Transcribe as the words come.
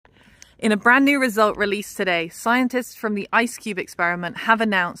In a brand new result released today, scientists from the IceCube experiment have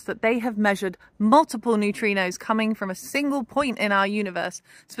announced that they have measured multiple neutrinos coming from a single point in our universe,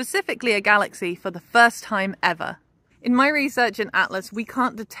 specifically a galaxy, for the first time ever. In my research in Atlas, we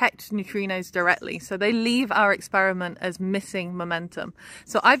can't detect neutrinos directly, so they leave our experiment as missing momentum.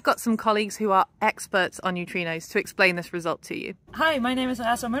 So I've got some colleagues who are experts on neutrinos to explain this result to you. Hi, my name is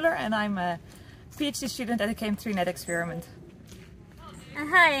Rasa Muller and I'm a PhD student at the KM3Net experiment.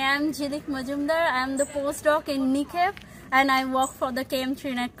 Hi, I'm Jhilik Majumdar. I'm the postdoc in NICEP and I work for the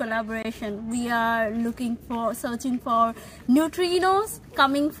KM3Net collaboration. We are searching for neutrinos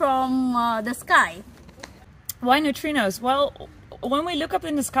coming from the sky. Why neutrinos? Well, when we look up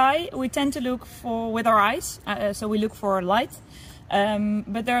in the sky, we tend to look with our eyes, so we look for light.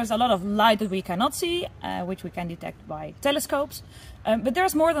 But there's a lot of light that we cannot see, which we can detect by telescopes. But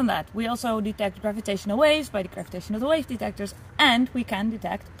there's more than that. We also detect gravitational waves by the gravitational wave detectors, and we can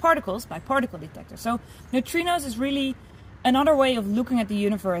detect particles by particle detectors. So neutrinos is really another way of looking at the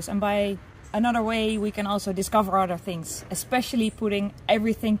universe, and by another way we can also discover other things, especially putting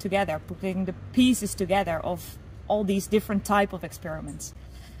everything together, putting the pieces together of all these different type of experiments.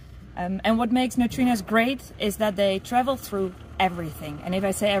 And what makes neutrinos great is that they travel through everything. And if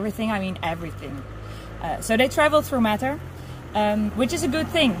I say everything, I mean everything. So they travel through matter, which is a good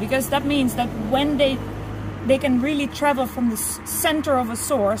thing, because that means that when they can really travel from the center of a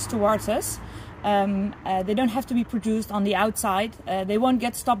source towards us. They don't have to be produced on the outside. They won't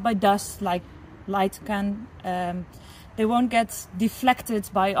get stopped by dust like light can. They won't get deflected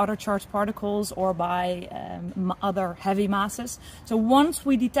by other charged particles or by other heavy masses. So once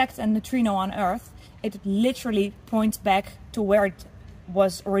we detect a neutrino on Earth, it literally points back to where it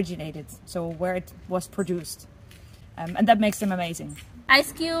was originated, so where it was produced. And that makes them amazing.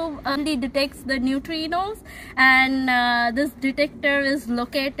 IceCube only detects the neutrinos, and this detector is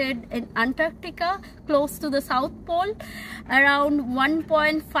located in Antarctica, close to the South Pole, around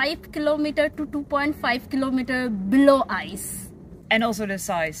 1.5 kilometer to 2.5 kilometer below ice. And also the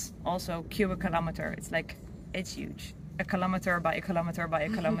size, also cubic kilometer. It's huge. A kilometer by a kilometer by a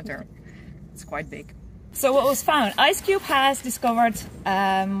kilometer. It's quite big. So what was found? IceCube has discovered,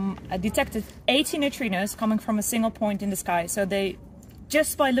 detected 80 neutrinos coming from a single point in the sky. So they,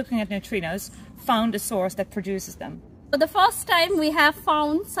 just by looking at neutrinos, found a source that produces them. For the first time we have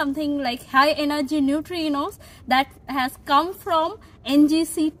found something like high energy neutrinos that has come from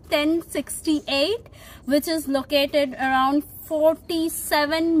NGC 1068, which is located around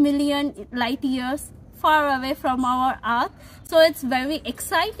 47 million light years far away from our Earth. So it's very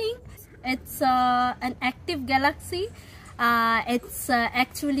exciting. It's an active galaxy. It's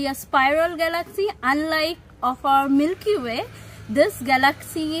actually a spiral galaxy, unlike of our Milky Way. This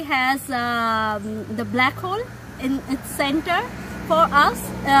galaxy has the black hole in its center. For us,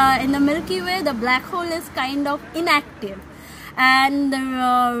 in the Milky Way, the black hole is kind of inactive. And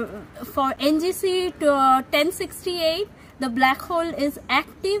for NGC 1068, the black hole is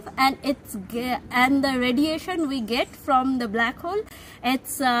active, and the radiation we get from the black hole,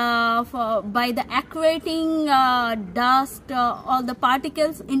 it's by the accreting dust, all the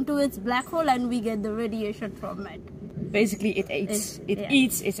particles into its black hole, and we get the radiation from it. Basically, it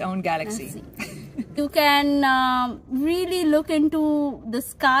eats its own galaxy. You can really look into the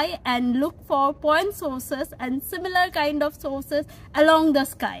sky and look for point sources and similar kind of sources along the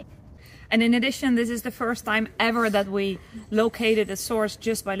sky. And in addition, this is the first time ever that we located a source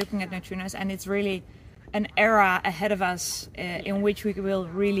just by looking at neutrinos, and it's really an era ahead of us in which we will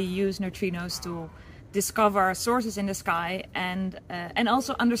really use neutrinos to discover sources in the sky and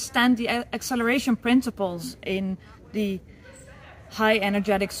also understand the acceleration principles in the high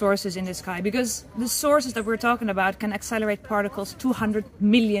energetic sources in the sky, because the sources that we're talking about can accelerate particles 200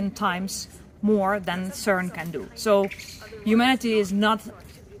 million times more than CERN can do. So humanity is not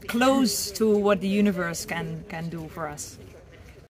close to what the universe can do for us.